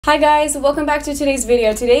Hi guys, welcome back to today's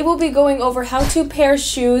video. Today we'll be going over how to pair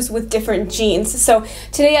shoes with different jeans. So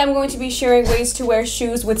today I'm going to be sharing ways to wear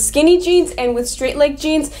shoes with skinny jeans and with straight leg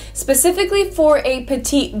jeans, specifically for a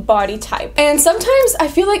petite body type. And sometimes I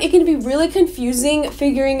feel like it can be really confusing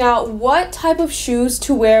figuring out what type of shoes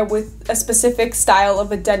to wear with a specific style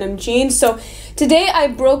of a denim jean. So today I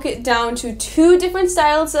broke it down to two different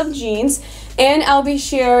styles of jeans, and I'll be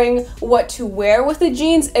sharing what to wear with the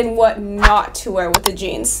jeans and what not to wear with the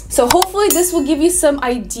jeans. So hopefully this will give you some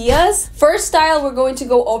ideas. First style we're going to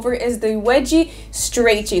go over is the wedgie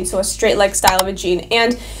straight jean, so a straight leg style of a jean.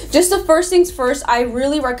 And just the first things first, I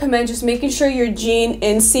really recommend just making sure your jean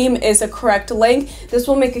inseam is a correct length. This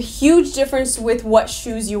will make a huge difference with what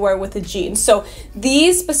shoes you wear with the jean. So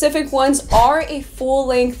these specific ones are a full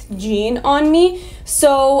length jean on me,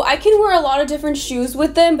 so I can wear a lot of different shoes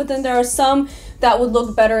with them, but then there are some that would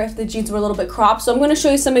look better if the jeans were a little bit cropped. So I'm going to show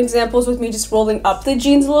you some examples with me just rolling up the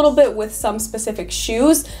jeans a little bit with some specific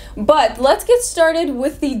shoes. But let's get started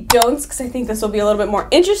with the don'ts, because I think this will be a little bit more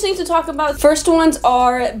interesting to talk about. First ones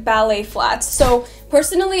are ballet flats. So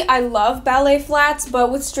personally, I love ballet flats,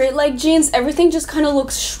 but with straight leg jeans, everything just kind of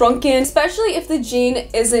looks shrunken, especially if the jean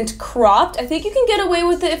isn't cropped. I think you can get away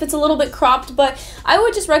with it if it's a little bit cropped, but I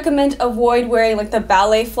would just recommend avoid wearing like the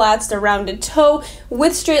ballet flats, the rounded toe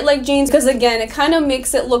with straight leg jeans, because again, it kind of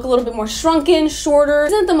makes it look a little bit more shrunken, shorter.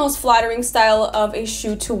 Isn't the most flattering style of a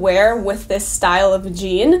shoe to wear with this style of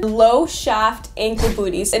jean. Low shaft ankle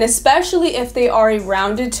booties, and especially if they are a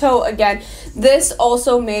rounded toe, again, this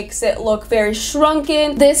also makes it look very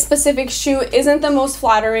shrunken. This specific shoe isn't the most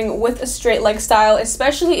flattering with a straight leg style,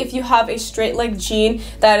 especially if you have a straight leg jean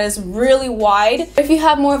that is really wide. If you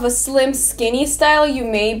have more of a slim skinny style, you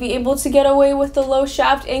may be able to get away with the low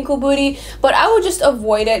shaft ankle booty, but I would just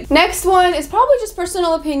avoid it. Next one is probably just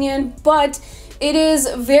personal opinion, but it is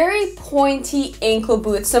very pointy ankle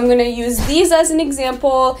boots. So I'm going to use these as an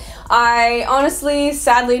example. I honestly,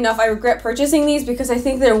 sadly enough, I regret purchasing these because I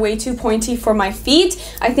think they're way too pointy for my feet.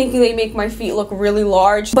 I think they make my feet look really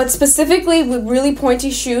large. But specifically with really pointy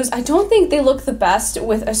shoes, I don't think they look the best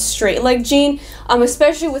with a straight leg jean,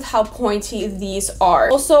 especially with how pointy these are.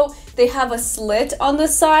 Also, they have a slit on the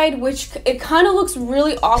side, which it kind of looks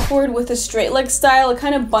really awkward with a straight leg style. It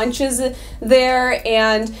kind of bunches there,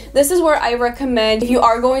 and this is where I recommend if you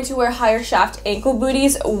are going to wear higher shaft ankle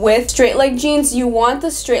booties with straight leg jeans, you want the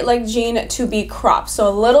straight leg jean to be cropped, so a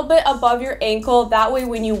little bit above your ankle. That way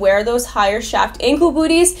when you wear those higher shaft ankle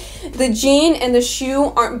booties, the jean and the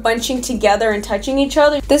shoe aren't bunching together and touching each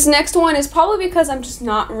other. This next one is probably because I'm just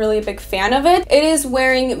not really a big fan of it. It is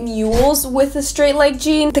wearing mules with a straight leg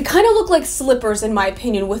jean. They kind of look like slippers in my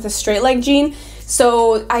opinion with a straight leg jean.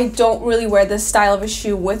 So I don't really wear this style of a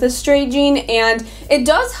shoe with a straight jean, and it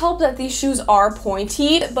does help that these shoes are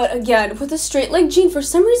pointy, but again, with a straight leg jean, for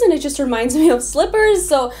some reason it just reminds me of slippers,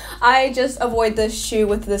 so I just avoid this shoe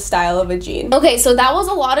with this style of a jean. Okay, so that was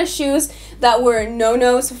a lot of shoes that were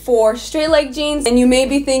no-nos for straight leg jeans, and you may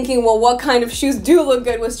be thinking, well, what kind of shoes do look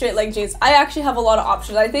good with straight leg jeans? I actually have a lot of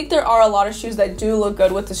options. I think there are a lot of shoes that do look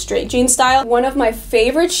good with the straight jean style. One of my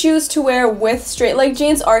favorite shoes to wear with straight leg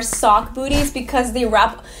jeans are sock booties, because they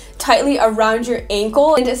wrap tightly around your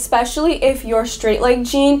ankle, and especially if your straight leg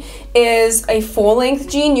jean is a full length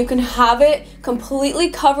jean, you can have it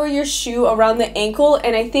completely cover your shoe around the ankle,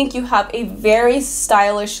 and I think you have a very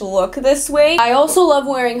stylish look this way. I also love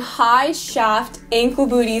wearing high shaft ankle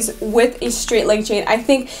booties with a straight leg jean. I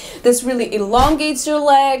think this really elongates your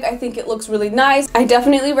leg. I think it looks really nice. I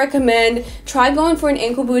definitely recommend try going for an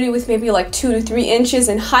ankle booty with maybe like 2 to 3 inches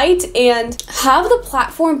in height, and have the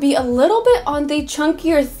platform be a little bit on the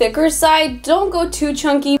chunkier, thicker side. Don't go too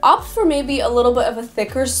chunky. Opt for maybe a little bit of a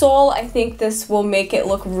thicker sole. I think this will make it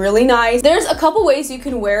look really nice. There's a couple ways you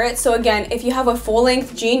can wear it. So again, if you have a full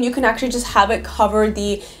length jean, you can actually just have it cover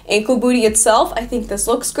the ankle booty itself. I think this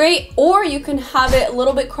looks great. Or you can have it a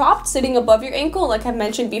little bit cropped, sitting above your ankle, like I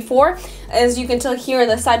mentioned before. As you can tell here in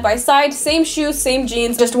the side by side, same shoes, same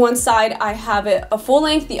jeans, just one side I have it a full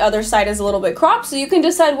length, the other side is a little bit cropped. So you can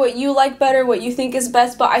decide what you like better, what you think is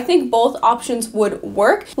best, but I think both options would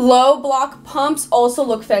work. Low block pumps also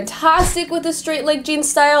look fantastic with a straight leg jean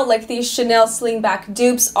style, like these Chanel slingback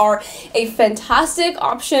dupes are a fantastic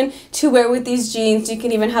option to wear with these jeans. You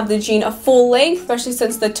can even have the jean a full length, especially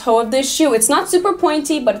since the toe of this shoe, it's not super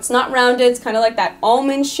pointy, but it's not rounded. It's kind of like that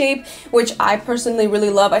almond shape, which I personally really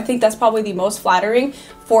love. I think that's probably the most flattering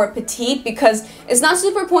for a petite because it's not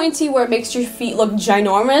super pointy where it makes your feet look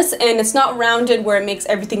ginormous, and it's not rounded where it makes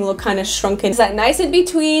everything look kind of shrunken. It's that nice in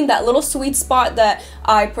between, that little sweet spot that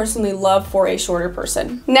I personally love for a shorter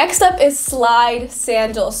person. Next up is slide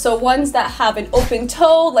sandals. So ones that have an open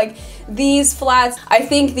toe, like these flats. I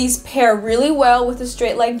think these pair really well with a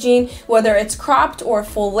straight leg jean, whether it's cropped or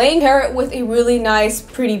full length. Pair it with a really nice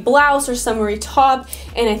pretty blouse or summery top,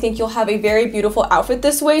 and I think you'll have a very beautiful outfit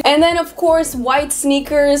this way. And then of course, white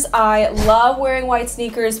sneakers. I love wearing white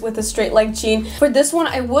sneakers with a straight leg jean. For this one,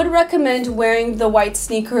 I would recommend wearing the white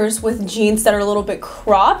sneakers with jeans that are a little bit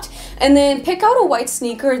cropped, and then pick out a white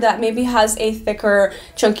sneaker that maybe has a thicker,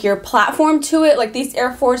 chunkier platform to it. Like these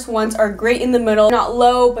Air Force ones are great in the middle, not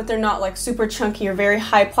low, but they're not like super chunky or very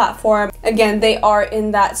high platform. Again, they are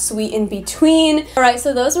in that sweet in between. All right,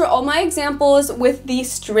 so those were all my examples with the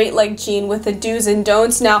straight leg jean with the do's and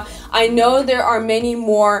don'ts. Now, I know there are many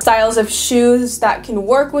more styles of shoes that can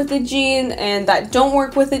work with a jean and that don't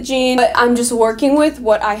work with a jean, but I'm just working with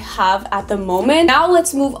what I have at the moment. Now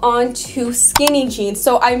let's move on to skinny jeans.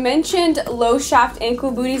 So I mentioned low shaft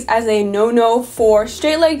ankle booties as a no-no for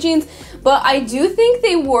straight leg jeans, but I do think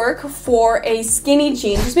they work for a skinny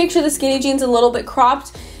jean. Just make sure the skinny jean's a little bit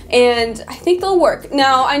cropped, and I think they'll work.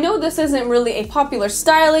 Now, I know this isn't really a popular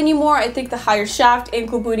style anymore. I think the higher shaft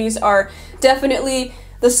ankle booties are definitely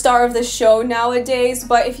the star of the show nowadays,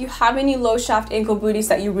 but if you have any low shaft ankle booties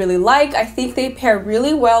that you really like, I think they pair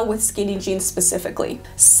really well with skinny jeans specifically.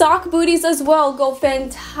 Sock booties as well go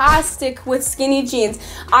fantastic with skinny jeans.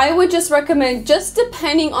 I would just recommend, just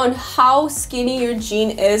depending on how skinny your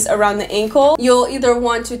jean is around the ankle, you'll either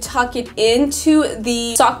want to tuck it into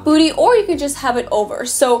the sock booty or you could just have it over.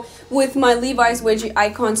 So with my Levi's Wedgie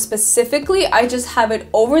Icon specifically, I just have it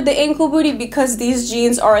over the ankle booty because these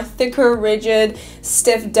jeans are a thicker, rigid,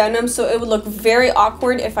 stiff denim, so it would look very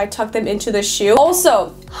awkward if I tuck them into the shoe.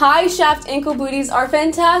 Also, high shaft ankle booties are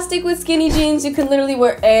fantastic with skinny jeans. You can literally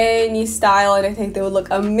wear any style and I think they would look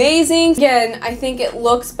amazing. Again, I think it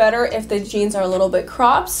looks better if the jeans are a little bit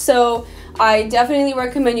cropped, so I definitely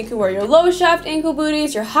recommend you can wear your low shaft ankle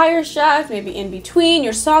booties, your higher shaft, maybe in between,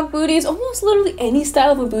 your sock booties. Almost literally any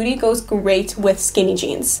style of a booty goes great with skinny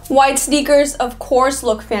jeans. White sneakers, of course,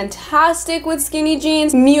 look fantastic with skinny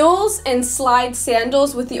jeans. Mules and slide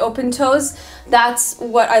sandals with the open toes, that's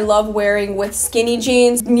what I love wearing with skinny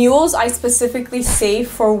jeans. Mules I specifically save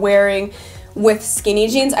for wearing with skinny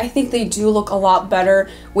jeans. I think they do look a lot better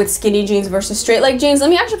with skinny jeans versus straight leg jeans. Let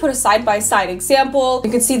me actually put a side-by-side example.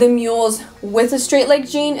 You can see the mules with a straight leg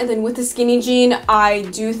jean and then with the skinny jean. I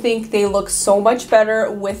do think they look so much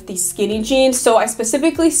better with the skinny jeans, so I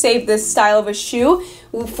specifically saved this style of a shoe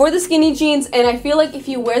for the skinny jeans, and I feel like if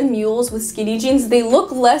you wear mules with skinny jeans, they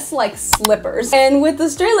look less like slippers, and with the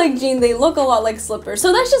straight leg jean, they look a lot like slippers.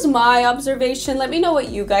 So that's just my observation. Let me know what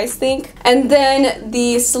you guys think. And then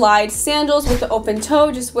the slide sandals with the open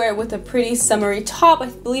toe, just wear it with a pretty summery top. I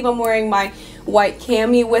believe I'm wearing my white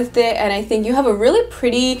cami with it, and I think you have a really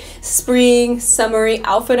pretty spring summery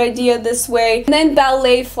outfit idea this way. And then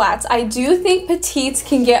ballet flats. I do think petites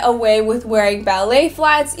can get away with wearing ballet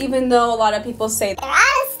flats, even though a lot of people say they're out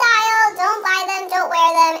of style, don't buy them, don't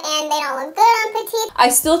wear them, and they don't look good on petite. I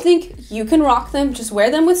still think you can rock them. Just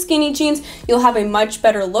wear them with skinny jeans. You'll have a much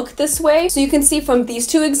better look this way. So you can see from these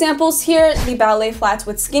two examples here, the ballet flats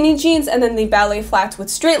with skinny jeans and then the ballet flats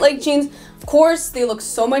with straight leg jeans. Of course, they look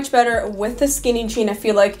so much better with the skinny jean. I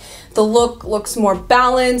feel like the look looks more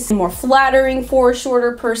balanced, more flattering for a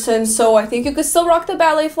shorter person. So I think you could still rock the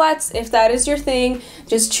ballet flats if that is your thing.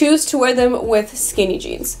 Just choose to wear them with skinny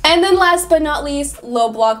jeans. And then last but not least, low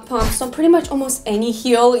block pumps. So pretty much almost any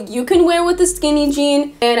heel you can wear with the skinny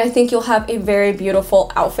jean, and I think you'll have a very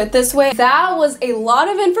beautiful outfit this way. That was a lot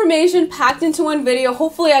of information packed into one video.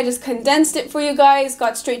 Hopefully I just condensed it for you guys,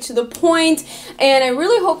 got straight to the point, and I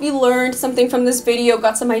really hope you learned something from this video,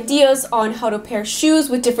 got some ideas on how to pair shoes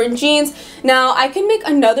with different jeans. Now, I can make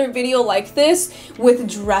another video like this with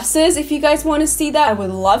dresses if you guys want to see that. I would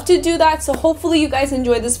love to do that, so hopefully you guys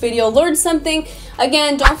enjoyed this video, learned something.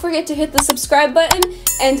 Again, don't forget to hit the subscribe button,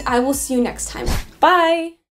 and I will see you next time. Bye!